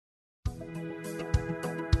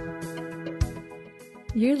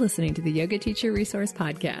You're listening to the Yoga Teacher Resource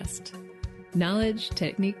Podcast. Knowledge,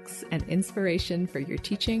 techniques, and inspiration for your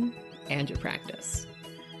teaching and your practice.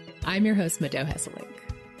 I'm your host, Mado Hesselink.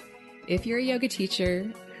 If you're a yoga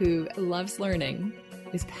teacher who loves learning,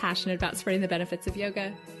 is passionate about spreading the benefits of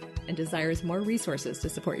yoga, and desires more resources to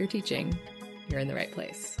support your teaching, you're in the right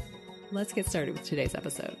place. Let's get started with today's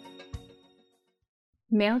episode.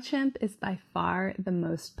 MailChimp is by far the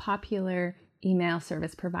most popular email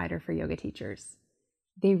service provider for yoga teachers.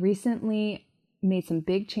 They recently made some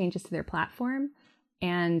big changes to their platform,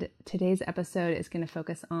 and today's episode is going to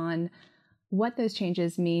focus on what those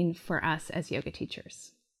changes mean for us as yoga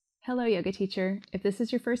teachers. Hello, yoga teacher. If this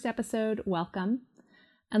is your first episode, welcome.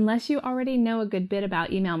 Unless you already know a good bit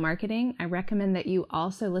about email marketing, I recommend that you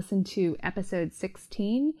also listen to episode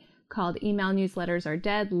 16 called Email Newsletters Are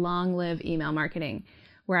Dead, Long Live Email Marketing,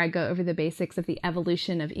 where I go over the basics of the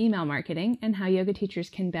evolution of email marketing and how yoga teachers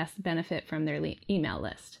can best benefit from their email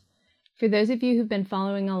list. For those of you who've been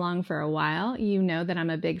following along for a while, you know that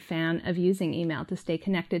I'm a big fan of using email to stay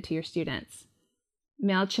connected to your students.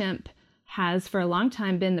 MailChimp has for a long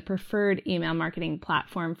time been the preferred email marketing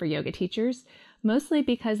platform for yoga teachers, mostly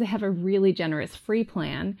because they have a really generous free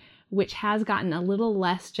plan, which has gotten a little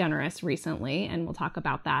less generous recently, and we'll talk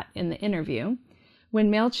about that in the interview. When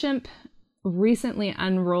MailChimp recently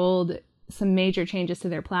unrolled some major changes to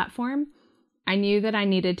their platform, I knew that I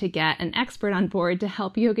needed to get an expert on board to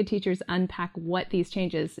help yoga teachers unpack what these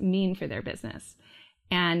changes mean for their business.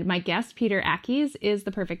 And my guest, Peter Ackes, is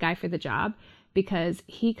the perfect guy for the job because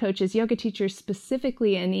he coaches yoga teachers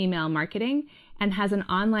specifically in email marketing and has an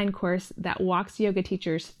online course that walks yoga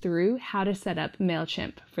teachers through how to set up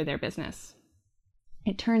MailChimp for their business.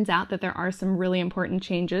 It turns out that there are some really important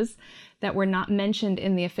changes that were not mentioned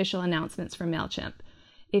in the official announcements from MailChimp.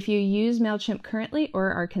 If you use MailChimp currently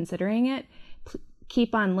or are considering it,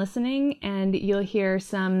 keep on listening and you'll hear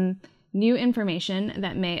some new information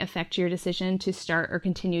that may affect your decision to start or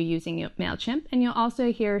continue using MailChimp. And you'll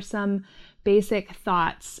also hear some basic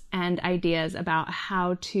thoughts and ideas about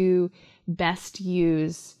how to best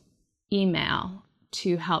use email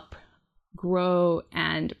to help grow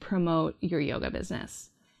and promote your yoga business.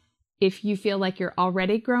 If you feel like you're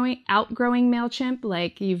already outgrowing MailChimp,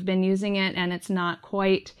 like you've been using it and it's not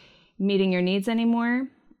quite meeting your needs anymore,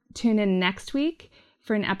 tune in next week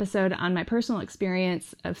for an episode on my personal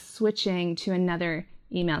experience of switching to another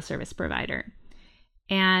email service provider.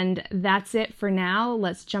 And that's it for now.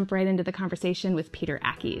 Let's jump right into the conversation with Peter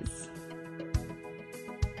Ackes.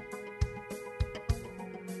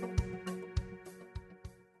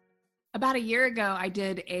 About a year ago, I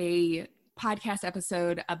did a podcast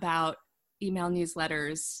episode about email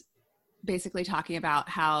newsletters, basically talking about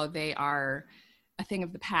how they are a thing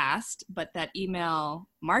of the past, but that email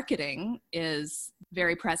marketing is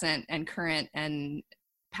very present and current and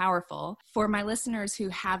powerful. For my listeners who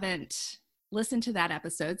haven't listened to that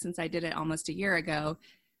episode, since I did it almost a year ago,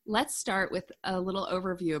 let's start with a little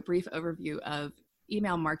overview, a brief overview of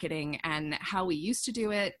email marketing and how we used to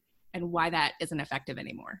do it and why that isn't effective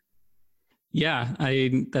anymore. Yeah,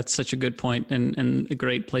 that's such a good point and a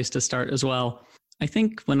great place to start as well. I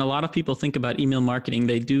think when a lot of people think about email marketing,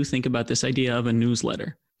 they do think about this idea of a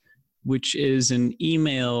newsletter, which is an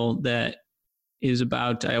email that is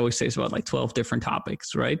about, I always say it's about like 12 different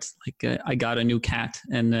topics, right? Like I got a new cat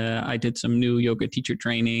and I did some new yoga teacher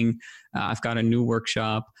training. I've got a new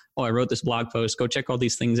workshop. Oh, I wrote this blog post. Go check all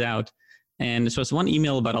these things out. And so it's one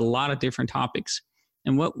email about a lot of different topics.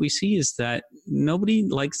 And what we see is that nobody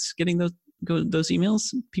likes getting those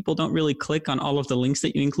emails. People don't really click on all of the links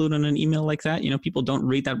that you include on an email like that. You know, people don't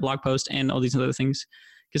read that blog post and all these other things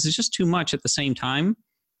because it's just too much at the same time.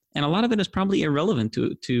 And a lot of it is probably irrelevant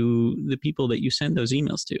to the people that you send those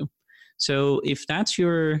emails to. So if that's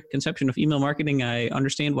your conception of email marketing, I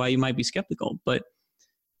understand why you might be skeptical. But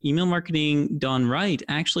email marketing done right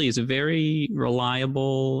actually is a very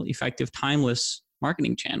reliable, effective, timeless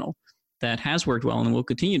marketing channel that has worked well and will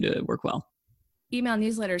continue to work well. Email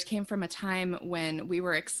newsletters came from a time when we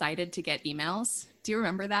were excited to get emails. Do you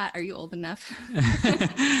remember that? Are you old enough?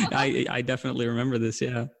 I definitely remember this,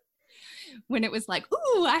 yeah. When it was like,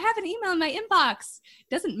 ooh, I have an email in my inbox.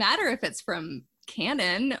 Doesn't matter if it's from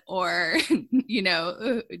Canon or,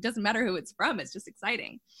 it doesn't matter who it's from. It's just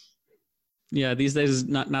exciting. Yeah, these days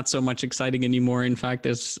not so much exciting anymore. In fact,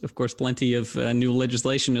 there's of course plenty of new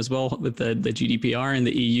legislation as well with the GDPR in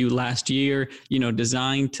the EU last year,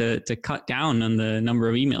 designed to cut down on the number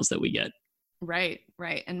of emails that we get. Right.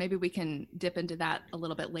 And maybe we can dip into that a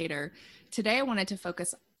little bit later. Today, I wanted to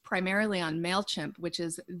focus primarily on MailChimp, which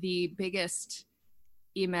is the biggest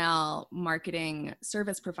email marketing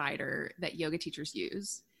service provider that yoga teachers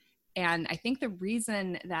use. And I think the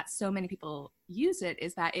reason that so many people use it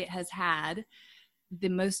is that it has had the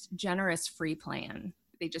most generous free plan.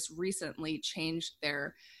 They just recently changed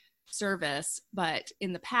their service, but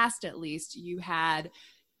in the past, at least, you had,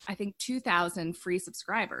 I think, 2,000 free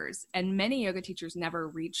subscribers, and many yoga teachers never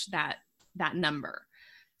reach that number.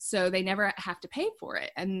 So they never have to pay for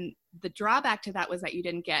it. And the drawback to that was that you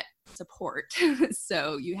didn't get support.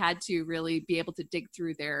 So you had to really be able to dig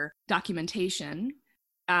through their documentation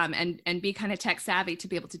and be kind of tech savvy to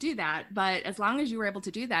be able to do that. But as long as you were able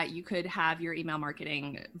to do that, you could have your email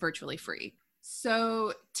marketing virtually free.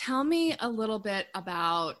 So tell me a little bit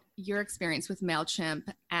about your experience with MailChimp,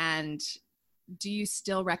 and do you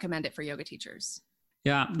still recommend it for yoga teachers?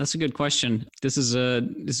 Yeah, that's a good question. This is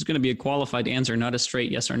going to be a qualified answer, not a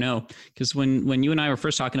straight yes or no. Because when you and I were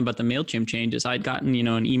first talking about the MailChimp changes, I'd gotten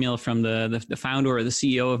an email from the founder or the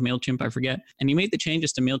CEO of MailChimp, I forget, and he made the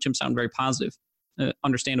changes to MailChimp sound very positive.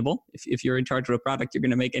 Understandable. If you're in charge of a product, you're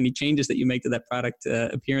going to make any changes that you make to that product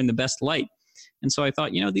appear in the best light. And so I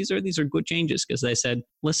thought, these are good changes, because they said,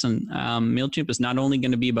 listen, MailChimp is not only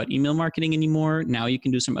going to be about email marketing anymore. Now you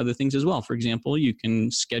can do some other things as well. For example, you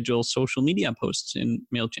can schedule social media posts in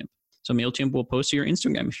MailChimp. So MailChimp will post to your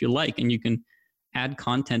Instagram if you like, and you can add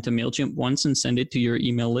content to MailChimp once and send it to your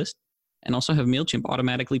email list, and also have MailChimp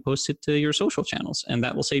automatically post it to your social channels, and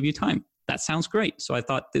that will save you time. That sounds great. So I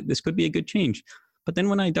thought that this could be a good change. But then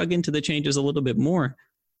when I dug into the changes a little bit more,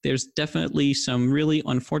 there's definitely some really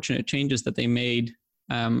unfortunate changes that they made,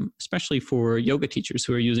 especially for yoga teachers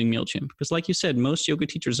who are using MailChimp. Because like you said, most yoga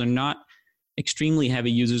teachers are not extremely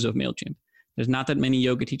heavy users of MailChimp. There's not that many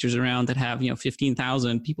yoga teachers around that have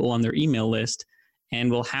 15,000 people on their email list and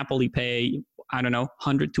will happily pay, I don't know,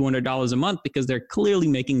 $100, $200 a month, because they're clearly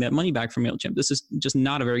making that money back from MailChimp. This is just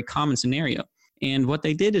not a very common scenario. And what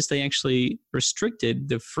they did is they actually restricted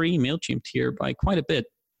the free MailChimp tier by quite a bit.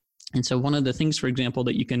 And so one of the things, for example,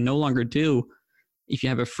 that you can no longer do if you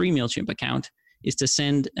have a free MailChimp account is to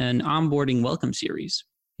send an onboarding welcome series.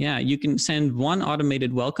 Yeah, you can send one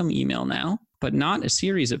automated welcome email now, but not a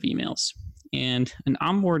series of emails. And an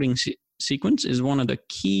onboarding sequence is one of the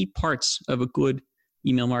key parts of a good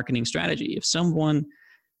email marketing strategy. If someone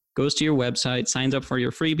goes to your website, signs up for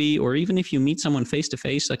your freebie, or even if you meet someone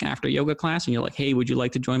face-to-face, like after yoga class, and you're like, hey, would you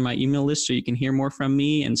like to join my email list so you can hear more from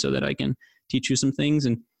me and so that I can teach you some things?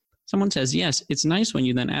 And someone says yes, it's nice when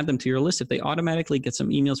you then add them to your list if they automatically get some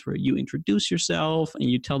emails where you introduce yourself and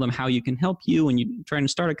you tell them how you can help you and you try to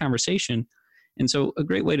start a conversation. And so a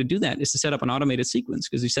great way to do that is to set up an automated sequence,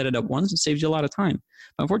 because you set it up once, it saves you a lot of time.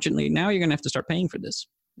 But unfortunately, now you're going to have to start paying for this.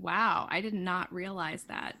 Wow, I did not realize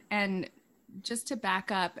that. And just to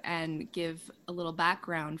back up and give a little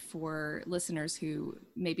background for listeners who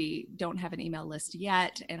maybe don't have an email list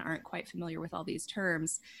yet and aren't quite familiar with all these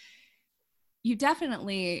terms, you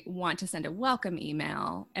definitely want to send a welcome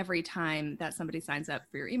email every time that somebody signs up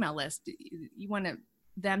for your email list. You want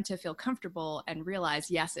them to feel comfortable and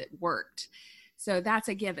realize, yes, it worked. So that's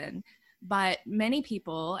a given. But many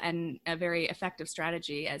people, and a very effective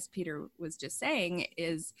strategy, as Peter was just saying,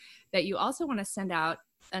 is that you also want to send out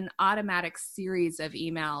an automatic series of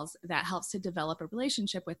emails that helps to develop a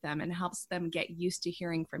relationship with them and helps them get used to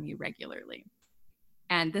hearing from you regularly.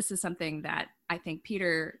 And this is something that I think,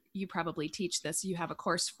 Peter, you probably teach this. You have a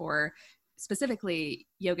course for specifically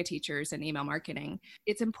yoga teachers and email marketing.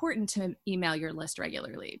 It's important to email your list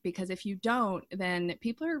regularly, because if you don't, then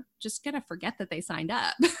people are just going to forget that they signed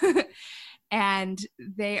up. And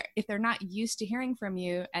if they're not used to hearing from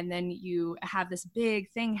you, and then you have this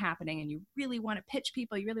big thing happening and you really want to pitch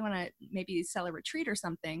people, you really want to maybe sell a retreat or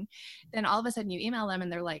something, then all of a sudden you email them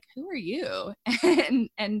and they're like, who are you?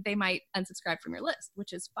 And they might unsubscribe from your list,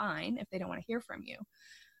 which is fine if they don't want to hear from you.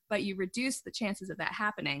 But you reduce the chances of that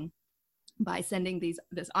happening by sending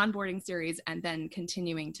this onboarding series and then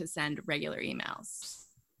continuing to send regular emails.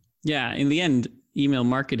 Yeah, in the end, email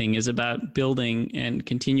marketing is about building and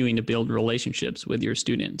continuing to build relationships with your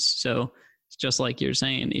students. So it's just like you're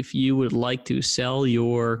saying, if you would like to sell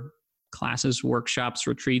your classes, workshops,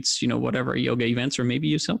 retreats, whatever, yoga events, or maybe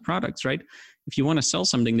you sell products, right? If you want to sell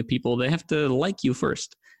something to people, they have to like you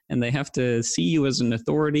first, and they have to see you as an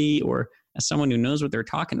authority or as someone who knows what they're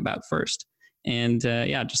talking about first. And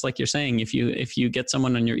just like you're saying, if you get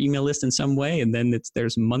someone on your email list in some way and then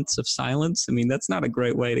there's months of silence, I mean, that's not a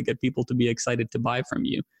great way to get people to be excited to buy from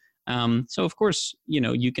you. So of course,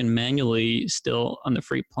 you can manually still on the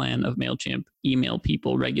free plan of MailChimp email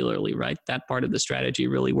people regularly, right? That part of the strategy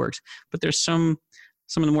really works. But there's some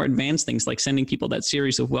of the more advanced things, like sending people that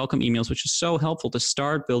series of welcome emails, which is so helpful to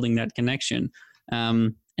start building that connection,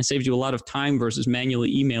 and saves you a lot of time versus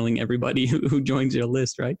manually emailing everybody who joins your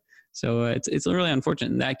list, right? So it's really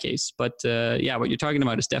unfortunate in that case. But yeah, what you're talking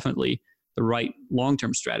about is definitely the right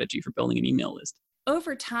long-term strategy for building an email list.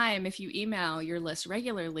 Over time, if you email your list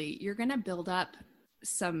regularly, you're going to build up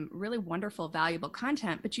some really wonderful, valuable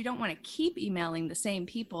content, but you don't want to keep emailing the same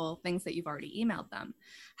people things that you've already emailed them.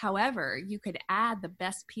 However, you could add the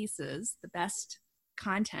best pieces, the best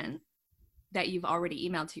content that you've already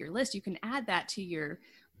emailed to your list. You can add that to your,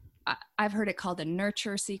 I've heard it called a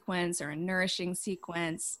nurture sequence or a nourishing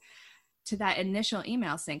sequence, to that initial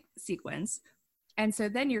email sequence. And so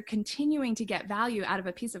then you're continuing to get value out of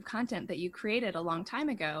a piece of content that you created a long time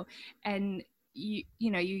ago. And you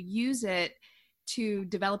use it to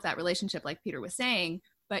develop that relationship, like Peter was saying,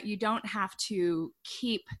 but you don't have to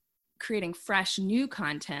keep creating fresh new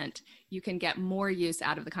content. You can get more use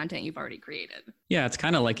out of the content you've already created. Yeah, it's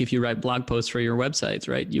kind of like if you write blog posts for your websites,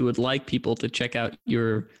 right? You would like people to check out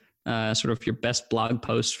your sort of your best blog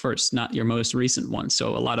posts first, not your most recent one.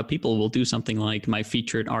 So a lot of people will do something like my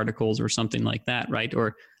featured articles or something like that, right?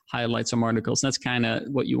 Or highlight some articles. And that's kind of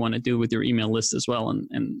what you want to do with your email list as well.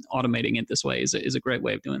 And automating it this way is a great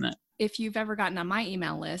way of doing that. If you've ever gotten on my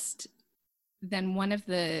email list, then one of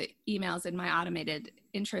the emails in my automated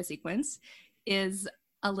intro sequence is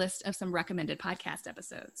a list of some recommended podcast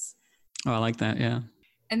episodes. Oh, I like that. Yeah.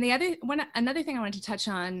 And another thing I wanted to touch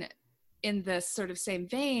on in this sort of same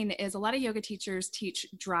vein is a lot of yoga teachers teach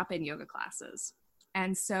drop-in yoga classes.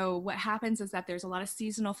 And so what happens is that there's a lot of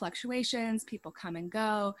seasonal fluctuations, people come and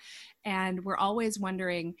go, and we're always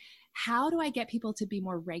wondering, how do I get people to be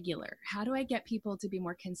more regular? How do I get people to be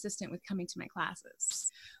more consistent with coming to my classes?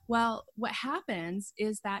 Well, what happens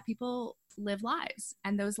is that people live lives,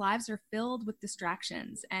 and those lives are filled with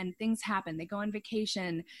distractions, and things happen. They go on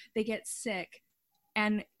vacation, they get sick,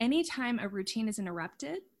 and anytime a routine is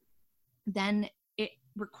interrupted, then it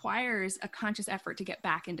requires a conscious effort to get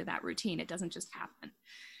back into that routine. It doesn't just happen.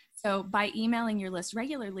 So by emailing your list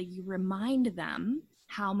regularly, you remind them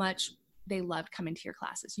how much they loved coming to your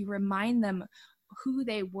classes. You remind them who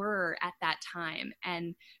they were at that time.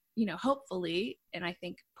 And, hopefully, and I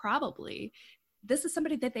think probably, this is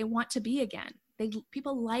somebody that they want to be again.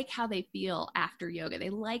 People like how they feel after yoga.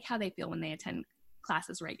 They like how they feel when they attend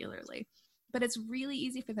classes regularly. But it's really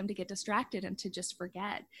easy for them to get distracted and to just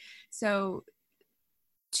forget. So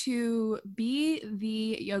to be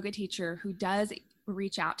the yoga teacher who does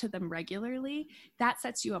reach out to them regularly, that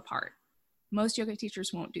sets you apart. Most yoga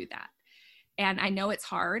teachers won't do that. And I know it's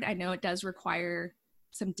hard. I know it does require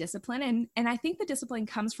some discipline. And I think the discipline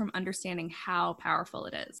comes from understanding how powerful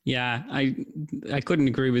it is. Yeah, I couldn't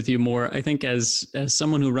agree with you more. I think as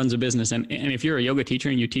someone who runs a business, and if you're a yoga teacher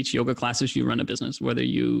and you teach yoga classes, you run a business, whether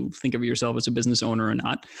you think of yourself as a business owner or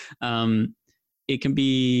not. It can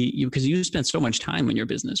be because you spend so much time in your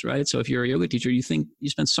business, right? So if you're a yoga teacher, you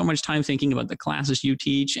spend so much time thinking about the classes you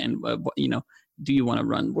teach and, do you want to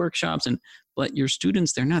run workshops? But your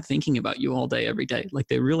students, they're not thinking about you all day, every day. Like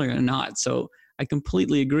they really are not. So I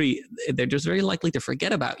completely agree. They're just very likely to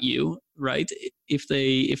forget about you, right? If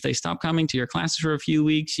they stop coming to your classes for a few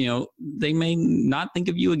weeks, they may not think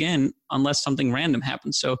of you again unless something random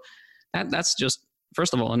happens. So that's just,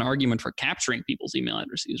 first of all, an argument for capturing people's email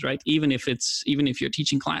addresses, right? Even if you're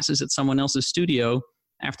teaching classes at someone else's studio,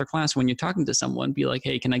 after class, when you're talking to someone, be like,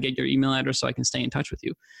 hey, can I get your email address so I can stay in touch with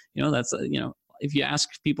you? If you ask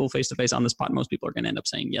people face to face on the spot, most people are going to end up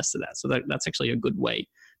saying yes to that. So that's actually a good way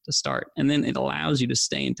to start. And then it allows you to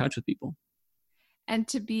stay in touch with people. And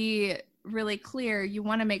to be really clear, you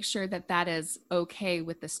want to make sure that that is okay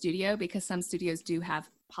with the studio, because some studios do have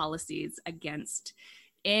policies against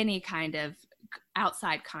any kind of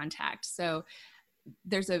outside contact. So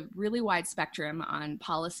there's a really wide spectrum on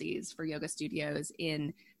policies for yoga studios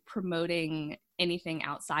in promoting anything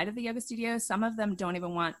outside of the yoga studio. Some of them don't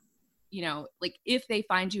even want, if they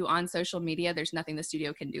find you on social media, there's nothing the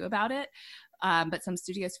studio can do about it. But some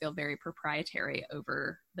studios feel very proprietary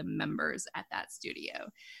over the members at that studio.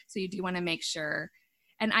 So you do want to make sure,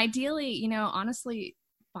 and ideally, honestly,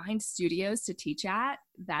 find studios to teach at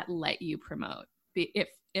that let you promote,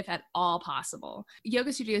 if at all possible.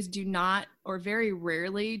 Yoga studios do not, or very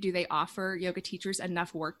rarely do they offer yoga teachers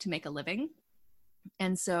enough work to make a living.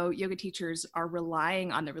 And so yoga teachers are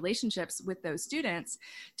relying on the relationships with those students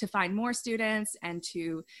to find more students and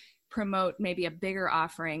to promote maybe a bigger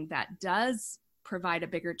offering that does provide a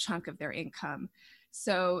bigger chunk of their income.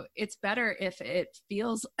 So it's better if it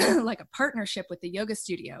feels like a partnership with the yoga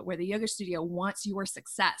studio, where the yoga studio wants your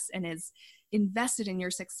success and is invested in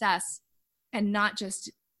your success, and not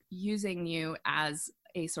just using you as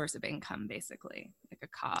a source of income, basically, like a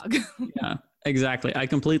cog. Yeah, exactly. I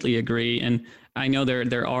completely agree. And I know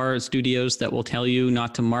there are studios that will tell you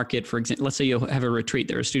not to market. For example, let's say you have a retreat.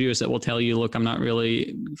 There are studios that will tell you, look, I'm not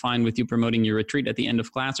really fine with you promoting your retreat at the end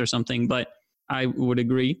of class or something. But I would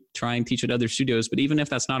agree, try and teach at other studios. But even if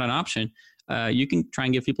that's not an option, you can try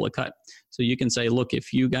and give people a cut. So you can say, look,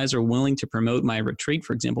 if you guys are willing to promote my retreat,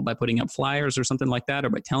 for example, by putting up flyers or something like that, or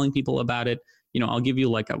by telling people about it, I'll give you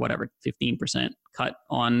like a whatever 15% cut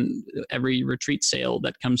on every retreat sale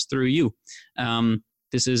that comes through you.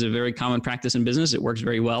 This is a very common practice in business. It works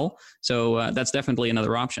very well. So that's definitely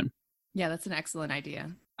another option. Yeah, that's an excellent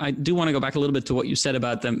idea. I do want to go back a little bit to what you said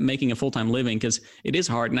about them making a full-time living, because it is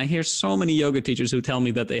hard. And I hear so many yoga teachers who tell me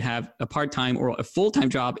that they have a part-time or a full-time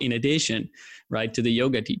job in addition, right, to the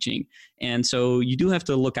yoga teaching. And so you do have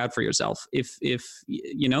to look out for yourself. If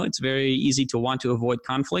it's very easy to want to avoid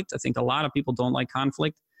conflict. I think a lot of people don't like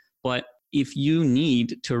conflict, but if you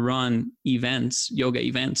need to run events, yoga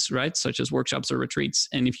events, right, such as workshops or retreats,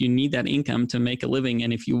 and if you need that income to make a living,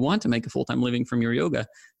 and if you want to make a full-time living from your yoga,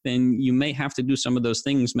 then you may have to do some of those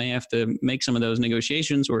things, may have to make some of those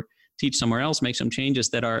negotiations or teach somewhere else, make some changes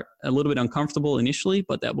that are a little bit uncomfortable initially,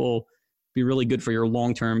 but that will be really good for your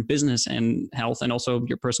long-term business and health and also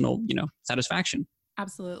your personal, satisfaction.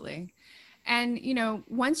 Absolutely. And,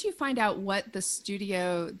 once you find out what the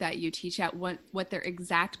studio that you teach at, what their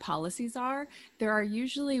exact policies are, there are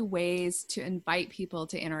usually ways to invite people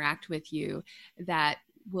to interact with you that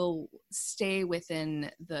will stay within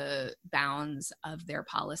the bounds of their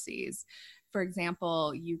policies. For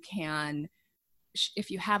example, you can, if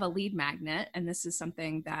you have a lead magnet, and this is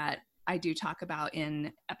something that I do talk about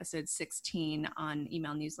in episode 16 on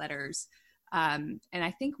email newsletters, and I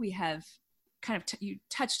think we have kind of you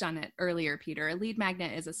touched on it earlier, Peter. A lead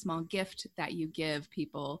magnet is a small gift that you give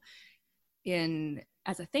people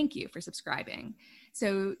as a thank you for subscribing.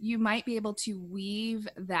 So you might be able to weave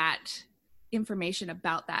that information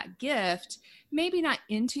about that gift, maybe not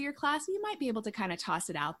into your class. You might be able to kind of toss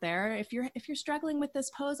it out there. If you're struggling with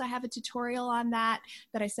this pose, I have a tutorial on that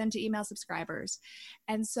I send to email subscribers.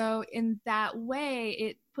 And so in that way,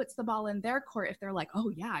 it puts the ball in their court. If they're like, oh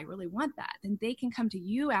yeah, I really want that, then they can come to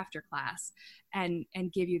you after class and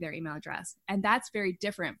give you their email address. And that's very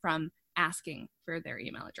different from asking for their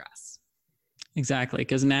email address. Exactly,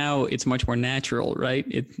 because now it's much more natural, right?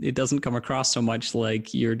 It doesn't come across so much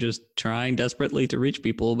like you're just trying desperately to reach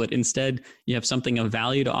people, but instead you have something of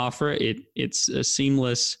value to offer. It's a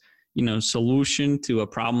seamless, solution to a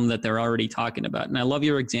problem that they're already talking about. And I love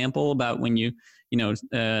your example about when you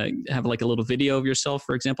have like a little video of yourself,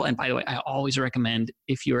 for example. And by the way, I always recommend,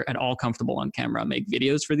 if you're at all comfortable on camera, make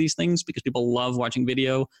videos for these things, because people love watching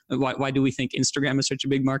video. Why do we think Instagram is such a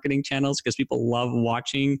big marketing channel? It's because people love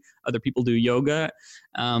watching other people do yoga.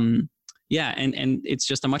 And it's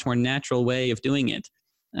just a much more natural way of doing it,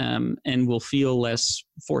 and will feel less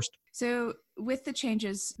forced. So with the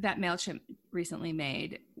changes that MailChimp recently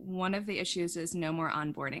made, one of the issues is no more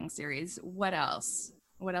onboarding series. What else?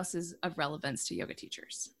 What else is of relevance to yoga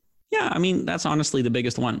teachers? Yeah, I mean, that's honestly the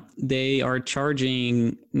biggest one. They are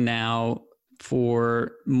charging now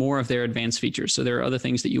for more of their advanced features. So there are other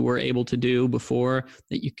things that you were able to do before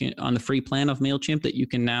that you can on the free plan of MailChimp that you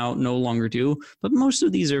can now no longer do. But most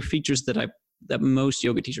of these are features that most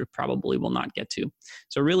yoga teachers probably will not get to.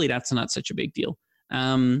 So really, that's not such a big deal.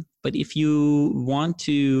 But if you want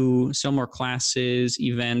to sell more classes,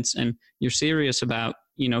 events, and you're serious about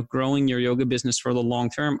growing your yoga business for the long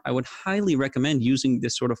term, I would highly recommend using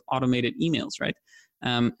this sort of automated emails, right?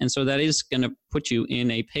 And so that is going to put you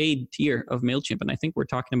in a paid tier of MailChimp. And I think we're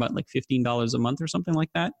talking about like $15 a month or something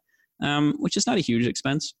like that, which is not a huge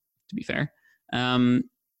expense, to be fair.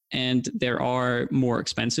 And there are more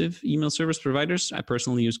expensive email service providers. I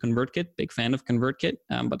personally use ConvertKit, big fan of ConvertKit,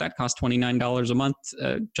 but that costs $29 a month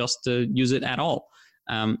just to use it at all.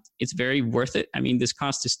 It's very worth it. I mean, this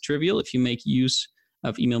cost is trivial if you make use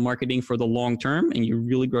of email marketing for the long term and you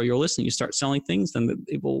really grow your list and you start selling things, then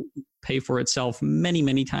it will pay for itself many,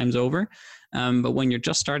 many times over. But when you're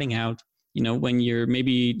just starting out, when you're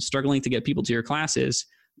maybe struggling to get people to your classes,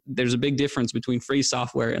 there's a big difference between free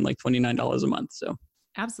software and like $29 a month. So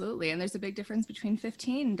absolutely. And there's a big difference between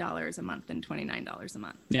 $15 a month and $29 a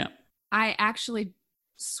month. Yeah. I actually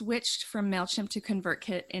switched from MailChimp to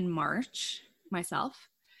ConvertKit in March myself.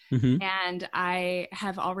 Mm-hmm. And I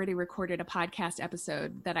have already recorded a podcast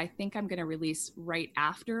episode that I think I'm going to release right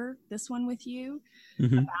after this one with you,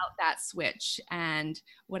 mm-hmm. about that switch and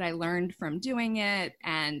what I learned from doing it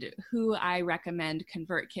and who I recommend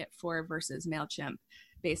ConvertKit for versus MailChimp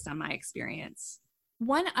based on my experience.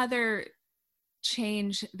 One other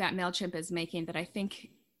change that MailChimp is making that I think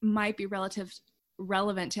might be relative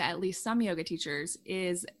relevant to at least some yoga teachers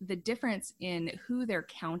is the difference in who they're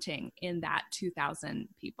counting in that 2,000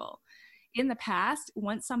 people. In the past,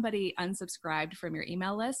 once somebody unsubscribed from your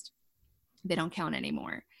email list, they don't count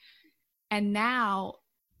anymore. And now,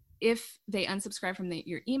 if they unsubscribe from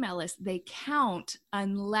your email list, they count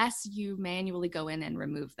unless you manually go in and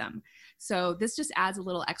remove them. So this just adds a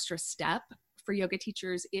little extra step for yoga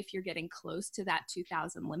teachers if you're getting close to that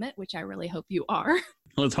 2,000 limit, which I really hope you are.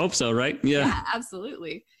 Let's hope so, right? Yeah,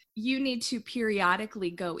 absolutely. You need to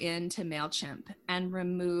periodically go into MailChimp and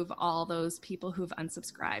remove all those people who've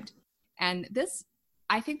unsubscribed. And this,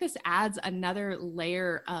 I think this adds another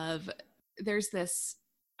layer of, there's this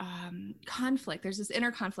conflict. There's this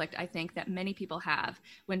inner conflict, I think, that many people have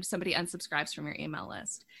when somebody unsubscribes from your email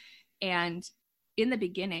list. And in the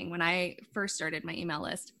beginning, when I first started my email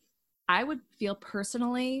list, I would feel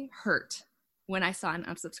personally hurt when I saw an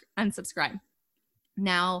unsubscribe.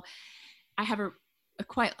 Now, I have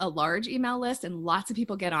quite a large email list, and lots of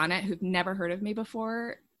people get on it who've never heard of me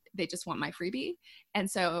before. They just want my freebie. And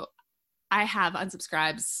so I have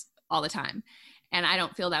unsubscribes all the time. And I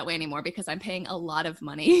don't feel that way anymore because I'm paying a lot of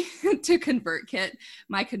money to ConvertKit.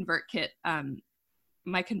 My ConvertKit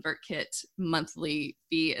monthly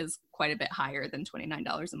fee is quite a bit higher than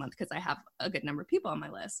 $29 a month because I have a good number of people on my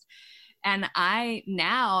list. And I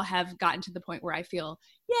now have gotten to the point where I feel,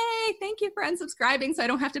 yay, thank you for unsubscribing so I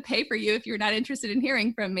don't have to pay for you if you're not interested in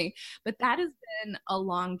hearing from me. But that has been a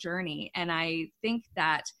long journey. And I think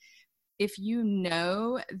that if you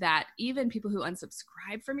know that even people who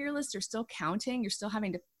unsubscribe from your list are still counting, you're still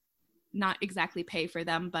having to not exactly pay for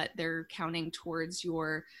them, but they're counting towards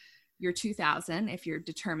your 2,000 if you're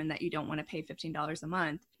determined that you don't want to pay $15 a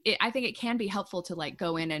month. I think it can be helpful to like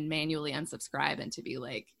go in and manually unsubscribe and to be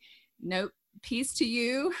like, nope, peace to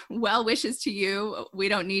you, well wishes to you. We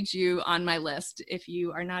don't need you on my list if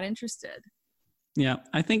you are not interested. Yeah,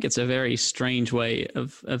 I think it's a very strange way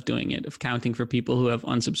of doing it, of counting for people who have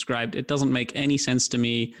unsubscribed. It doesn't make any sense to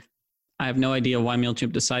me. I have no idea why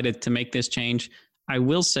MailChimp decided to make this change. I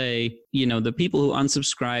will say, the people who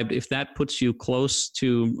unsubscribed, if that puts you close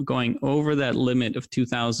to going over that limit of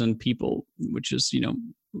 2,000 people, which is,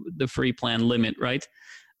 the free plan limit, right?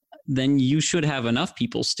 Then you should have enough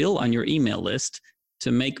people still on your email list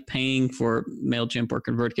to make paying for MailChimp or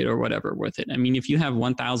ConvertKit or whatever worth it. I mean, if you have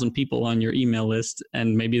 1,000 people on your email list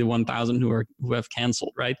and maybe the 1,000 who have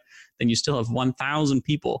canceled, right? Then you still have 1,000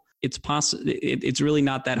 people. It's really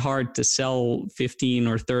not that hard to sell 15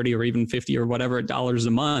 or 30 or even 50 or whatever dollars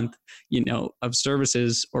a month, of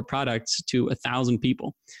services or products to 1,000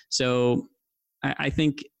 people. So I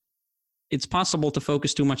think it's possible to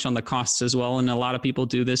focus too much on the costs as well. And a lot of people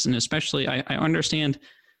do this. And especially I understand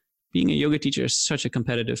being a yoga teacher is such a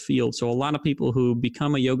competitive field. So a lot of people who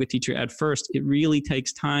become a yoga teacher at first, it really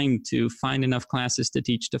takes time to find enough classes to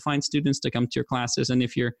teach, to find students to come to your classes. And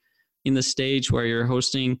if you're in the stage where you're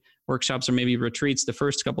hosting workshops or maybe retreats, the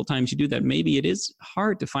first couple times you do that, maybe it is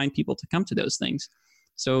hard to find people to come to those things.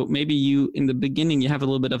 So maybe in the beginning, you have a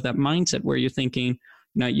little bit of that mindset where you're thinking,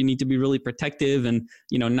 you need to be really protective and,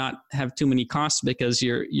 not have too many costs because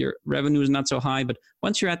your revenue is not so high. But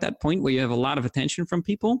once you're at that point where you have a lot of attention from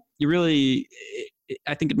people, I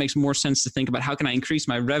think it makes more sense to think about how can I increase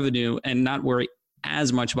my revenue and not worry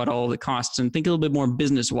as much about all the costs and think a little bit more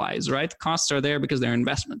business wise, right? Costs are there because they're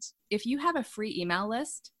investments. If you have a free email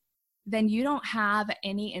list, then you don't have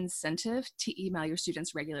any incentive to email your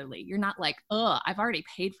students regularly. You're not like, I've already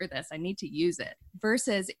paid for this, I need to use it.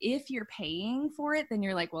 Versus if you're paying for it, then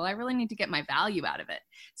you're like, well, I really need to get my value out of it.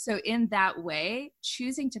 So in that way,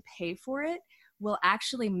 choosing to pay for it will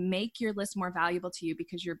actually make your list more valuable to you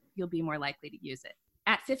because you'll be more likely to use it.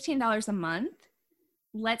 At $15 a month,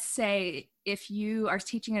 let's say if you are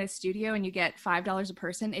teaching at a studio and you get $5 a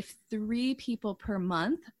person, if 3 people per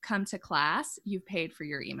month come to class, you've paid for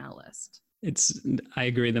your email list. I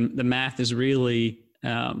agree. The math is really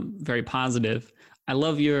very positive. I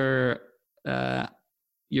love your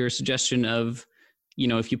suggestion of,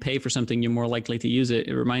 if you pay for something, you're more likely to use it.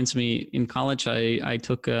 It reminds me, in college, I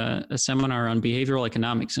took a seminar on behavioral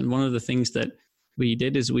economics. And one of the things that we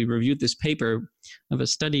did is we reviewed this paper of a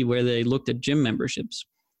study where they looked at gym memberships.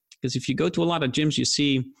 Because if you go to a lot of gyms, you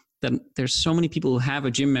see that there's so many people who have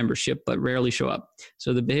a gym membership but rarely show up.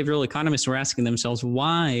 So the behavioral economists were asking themselves,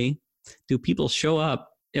 why do people show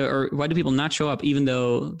up, or why do people not show up even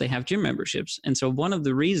though they have gym memberships? And so one of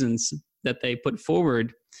the reasons that they put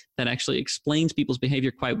forward that actually explains people's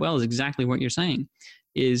behavior quite well is exactly what you're saying,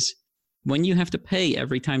 is when you have to pay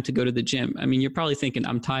every time to go to the gym. I mean, you're probably thinking,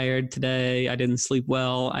 I'm tired today, I didn't sleep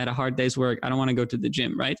well, I had a hard day's work, I don't want to go to the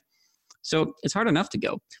gym, right? So it's hard enough to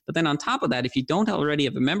go. But then on top of that, if you don't already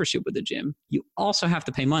have a membership with the gym, you also have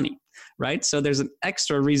to pay money, right? So there's an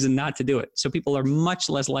extra reason not to do it. So people are much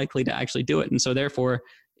less likely to actually do it. And so therefore,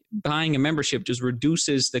 buying a membership just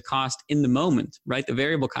reduces the cost in the moment, right? The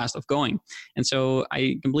variable cost of going. And so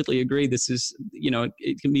I completely agree. This is,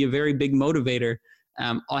 it can be a very big motivator.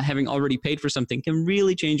 Having already paid for something can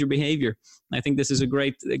really change your behavior. And I think this is a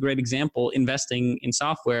great example. Investing in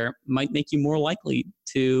software might make you more likely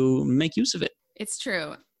to make use of it. It's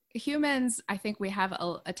true. Humans, I think we have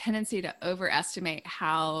a tendency to overestimate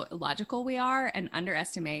how logical we are and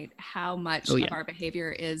underestimate how much of our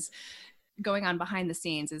behavior is going on behind the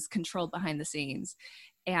scenes, is controlled behind the scenes.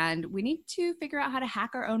 And we need to figure out how to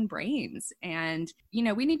hack our own brains. And,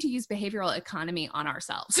 we need to use behavioral economy on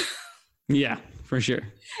ourselves. Yeah, for sure.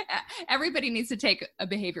 Everybody needs to take a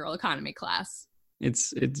behavioral economy class.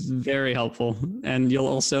 It's very helpful. And you'll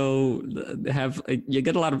also you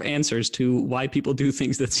get a lot of answers to why people do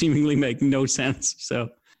things that seemingly make no sense. So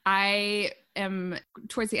I am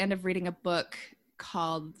towards the end of reading a book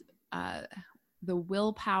called The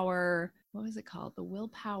Willpower. What was it called? The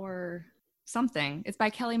Willpower something. It's by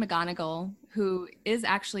Kelly McGonigal, who is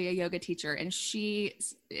actually a yoga teacher. And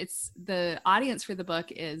it's the audience for the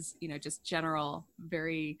book is, just general,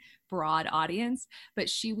 very broad audience, but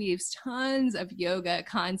she weaves tons of yoga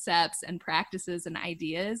concepts and practices and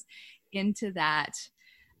ideas into that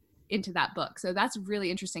book. So that's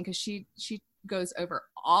really interesting because she goes over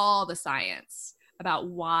all the science about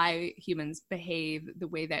why humans behave the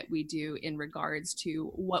way that we do in regards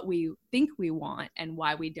to what we think we want and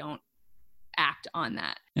why we don't act on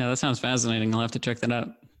that. Yeah, that sounds fascinating. I'll have to check that out.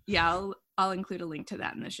 Yeah, I'll include a link to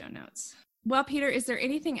that in the show notes. Well, Peter, is there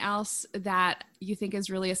anything else that you think is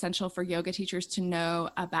really essential for yoga teachers to know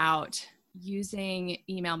about using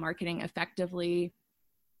email marketing effectively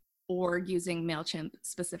or using MailChimp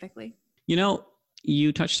specifically?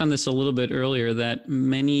 You touched on this a little bit earlier, that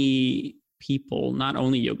many people, not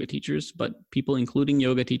only yoga teachers, but people including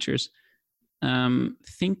yoga teachers,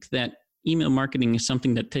 think that email marketing is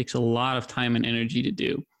something that takes a lot of time and energy to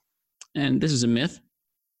do. And this is a myth.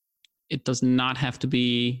 It does not have to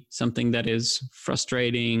be something that is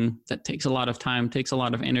frustrating, that takes a lot of time, takes a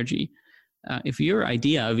lot of energy. If your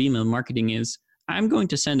idea of email marketing is, I'm going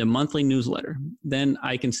to send a monthly newsletter, then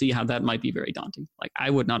I can see how that might be very daunting. Like,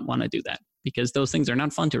 I would not want to do that because those things are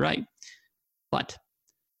not fun to write. But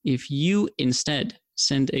if you instead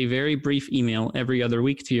send a very brief email every other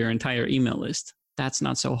week to your entire email list, that's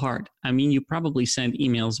not so hard. I mean, you probably send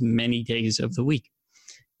emails many days of the week.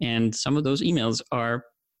 And some of those emails are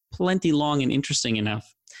plenty long and interesting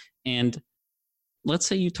enough. And let's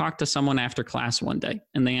say you talk to someone after class one day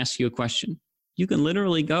and they ask you a question. You can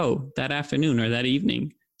literally go that afternoon or that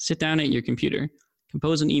evening, sit down at your computer,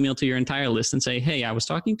 compose an email to your entire list and say, hey, I was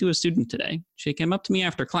talking to a student today. She came up to me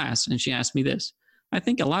after class and she asked me this. I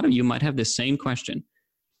think a lot of you might have this same question.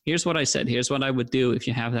 Here's what I said. Here's what I would do if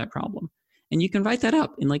you have that problem. And you can write that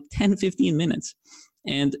up in like 10, 15 minutes.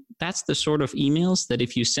 And that's the sort of emails that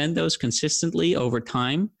if you send those consistently over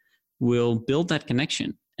time, will build that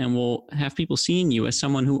connection and will have people seeing you as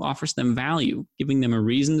someone who offers them value, giving them a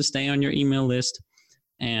reason to stay on your email list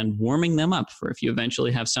and warming them up for if you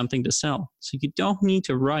eventually have something to sell. So you don't need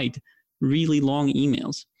to write really long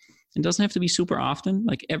emails. It doesn't have to be super often,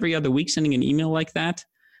 like every other week sending an email like that.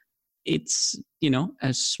 It's,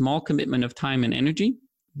 a small commitment of time and energy,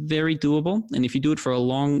 very doable. And if you do it for a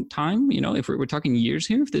long time, if we're talking years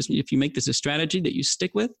here, if you make this a strategy that you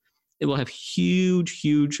stick with, it will have huge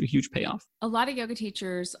payoff. A lot of yoga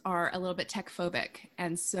teachers are a little bit tech phobic.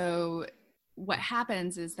 And so what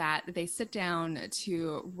happens is that they sit down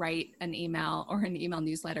to write an email or an email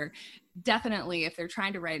newsletter. Definitely, if they're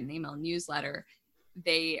trying to write an email newsletter,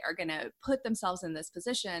 they are going to put themselves in this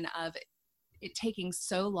position of it taking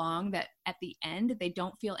so long that at the end, they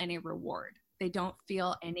don't feel any reward. They don't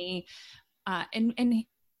feel any, and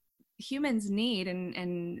humans need,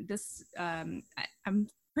 and this, I'm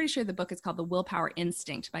pretty sure the book is called The Willpower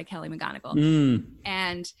Instinct by Kelly McGonigal.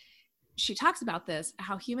 And she talks about this,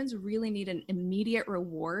 how humans really need an immediate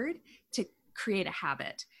reward to create a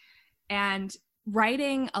habit. And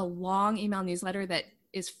writing a long email newsletter that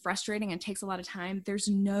is frustrating and takes a lot of time, there's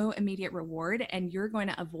no immediate reward and you're going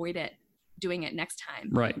to avoid it doing it next time.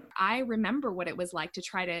 Right. I remember what it was like to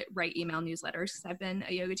try to write email newsletters because I've been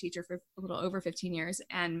a yoga teacher for a little over 15 years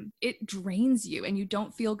and it drains you and you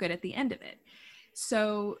don't feel good at the end of it.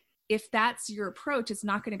 So if that's your approach, it's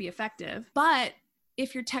not going to be effective. But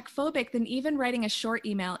if you're tech phobic, then even writing a short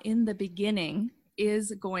email in the beginning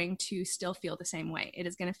is going to still feel the same way. It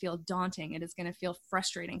is going to feel daunting. It is going to feel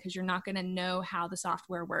frustrating because you're not going to know how the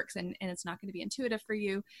software works and it's not going to be intuitive for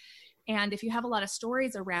you. And if you have a lot of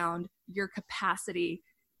stories around your capacity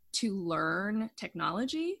to learn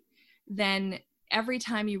technology, then every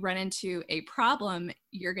time you run into a problem,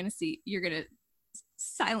 you're going to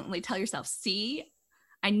silently tell yourself, see,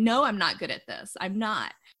 I know I'm not good at this. I'm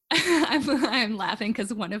not. I'm laughing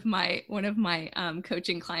because one of my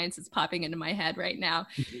coaching clients is popping into my head right now,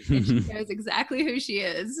 and she knows exactly who she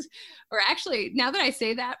is. Or actually, now that I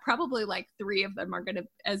say that, probably like 3 of them are going to,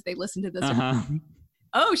 as they listen to this,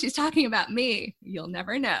 oh, she's talking about me. You'll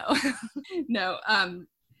never know. No.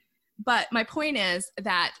 But my point is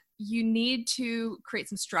that you need to create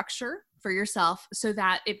some structure for yourself so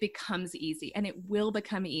that it becomes easy, and it will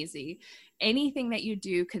become easy. Anything that you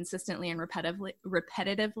do consistently and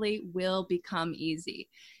repetitively will become easy.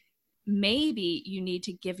 Maybe you need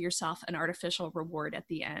to give yourself an artificial reward at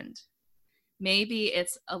the end. Maybe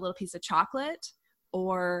it's a little piece of chocolate,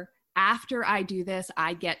 or after I do this,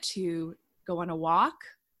 I get to go on a walk,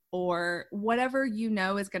 or whatever you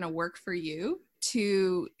know is going to work for you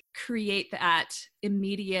to create that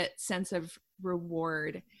immediate sense of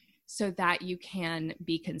reward so that you can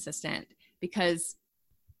be consistent. Because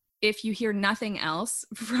if you hear nothing else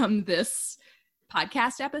from this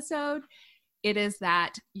podcast episode, it is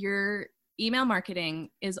that your email marketing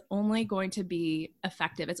is only going to be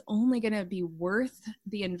effective. It's only going to be worth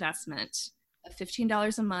the investment of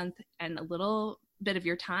 $15 a month and a little bit of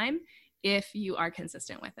your time if you are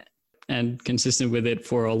consistent with it. And consistent with it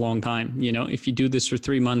for a long time. You know, if you do this for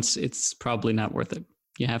 3 months, it's probably not worth it.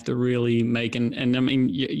 You have to really make, and I mean,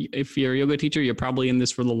 if you're a yoga teacher, you're probably in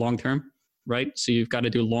this for the long term, right? So you've got to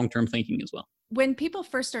do long-term thinking as well. When people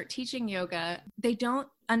first start teaching yoga, they don't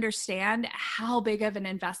understand how big of an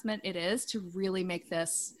investment it is to really make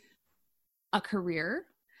this a career.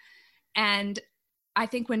 And I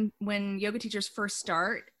think when yoga teachers first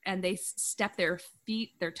start and they step their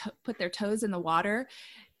feet, put their toes in the water,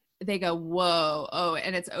 they go, whoa, oh,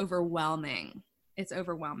 and it's overwhelming. It's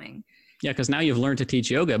overwhelming. Yeah, because now you've learned to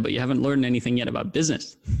teach yoga, but you haven't learned anything yet about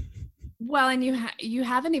business. Well, and you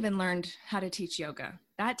haven't even learned how to teach yoga.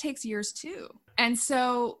 That takes years too. And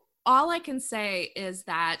so all I can say is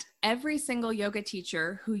that every single yoga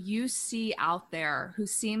teacher who you see out there who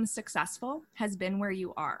seems successful has been where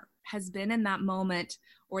you are, has been in that moment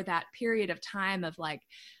or that period of time of like,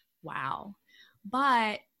 wow.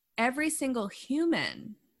 But every single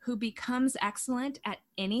human who becomes excellent at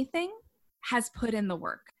anything has put in the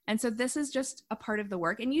work. And so this is just a part of the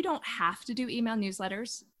work. And you don't have to do email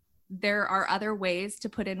newsletters. There are other ways to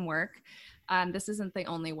put in work. This isn't the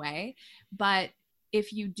only way. But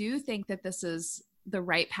if you do think that this is the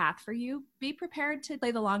right path for you, be prepared to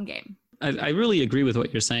play the long game. I really agree with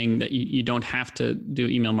what you're saying, that you don't have to do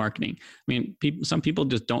email marketing. I mean, some people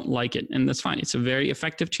just don't like it, and that's fine. It's a very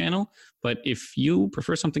effective channel, but if you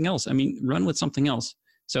prefer something else, I mean, run with something else.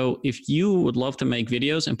 So if you would love to make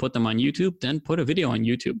videos and put them on YouTube, then put a video on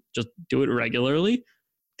YouTube. Just do it regularly,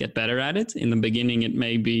 get better at it. In the beginning, it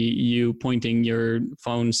may be you pointing your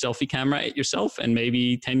phone selfie camera at yourself, and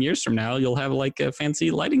maybe 10 years from now, you'll have like a fancy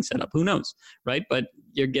lighting setup. Who knows, right? But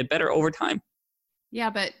you get better over time. Yeah,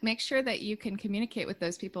 but make sure that you can communicate with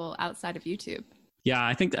those people outside of YouTube. Yeah,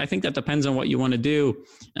 I think that depends on what you want to do.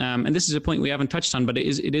 And this is a point we haven't touched on, but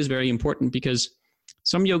it is very important, because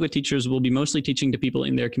some yoga teachers will be mostly teaching to people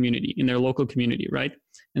in their community, in their local community, right?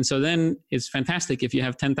 And so then it's fantastic if you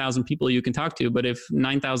have 10,000 people you can talk to, but if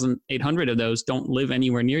 9,800 of those don't live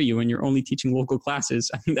anywhere near you and you're only teaching local classes,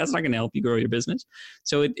 I mean, that's not going to help you grow your business.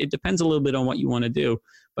 So it depends a little bit on what you want to do.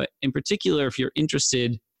 But in particular, if you're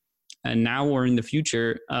interested now or in the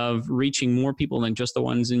future of reaching more people than just the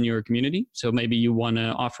ones in your community. So maybe you want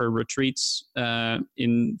to offer retreats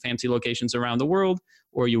in fancy locations around the world,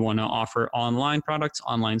 or you want to offer online products,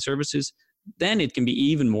 online services, then it can be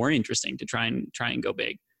even more interesting to try and go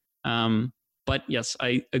big. But yes,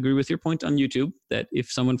 I agree with your point on YouTube that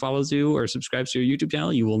if someone follows you or subscribes to your YouTube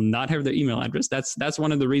channel, you will not have their email address. That's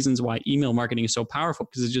one of the reasons why email marketing is so powerful,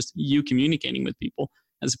 because it's just you communicating with people,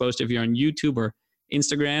 as opposed to if you're on YouTube or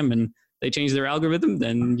Instagram and they change their algorithm,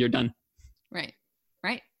 then you're done. Right.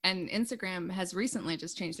 And Instagram has recently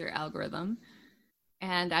just changed their algorithm.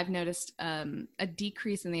 And I've noticed a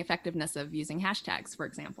decrease in the effectiveness of using hashtags, for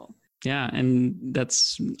example. Yeah. And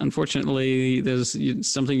that's, unfortunately, there's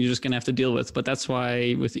something you're just going to have to deal with. But that's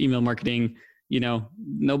why with email marketing,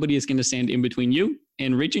 nobody is going to stand in between you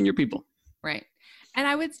and reaching your people. Right. And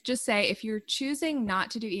I would just say, if you're choosing not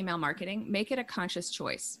to do email marketing, make it a conscious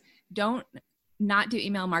choice. Don't not do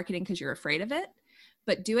email marketing because you're afraid of it,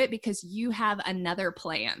 but do it because you have another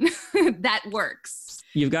plan that works.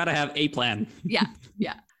 You've got to have a plan. Yeah.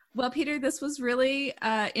 Well, Peter, this was really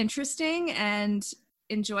interesting. And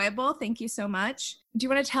enjoyable. Thank you so much. Do you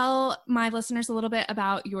want to tell my listeners a little bit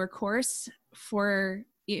about your course for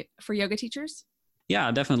yoga teachers?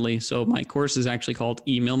 Yeah, definitely. So my course is actually called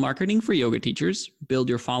Email Marketing for Yoga Teachers, Build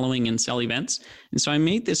Your Following and Sell Events. And so I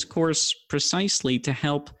made this course precisely to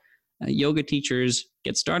help yoga teachers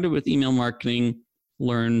get started with email marketing,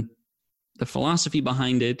 learn the philosophy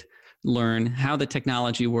behind it, learn how the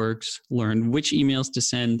technology works, learn which emails to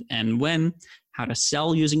send and when, how to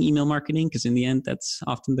sell using email marketing, because in the end, that's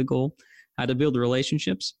often the goal, how to build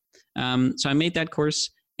relationships. So I made that course.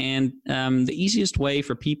 And the easiest way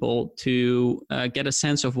for people to get a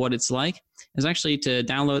sense of what it's like is actually to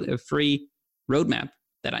download a free roadmap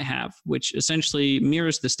that I have, which essentially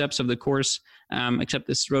mirrors the steps of the course, except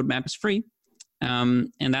this roadmap is free.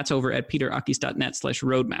 And that's over at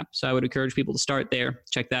peterakis.net/roadmap. So I would encourage people to start there,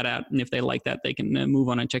 check that out. And if they like that, they can move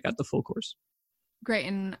on and check out the full course. Great.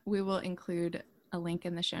 And we will include a link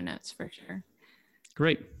in the show notes for sure.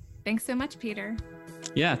 Great. Thanks so much, Peter.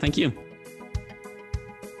 Yeah, thank you.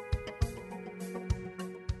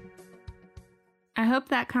 I hope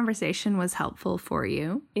that conversation was helpful for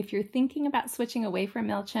you. If you're thinking about switching away from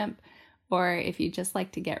MailChimp, or if you just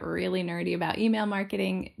like to get really nerdy about email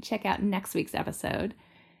marketing, check out next week's episode.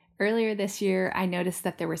 Earlier this year, I noticed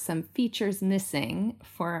that there were some features missing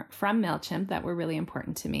from MailChimp that were really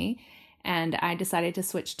important to me, and I decided to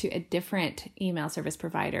switch to a different email service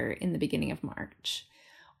provider in the beginning of March.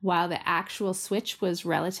 While the actual switch was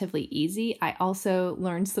relatively easy, I also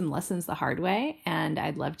learned some lessons the hard way, and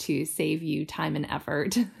I'd love to save you time and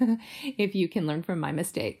effort if you can learn from my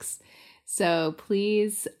mistakes. So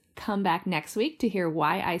please come back next week to hear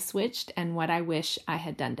why I switched and what I wish I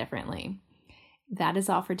had done differently. That is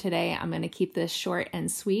all for today. I'm going to keep this short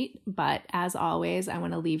and sweet, but as always, I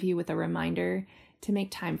want to leave you with a reminder to make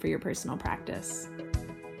time for your personal practice.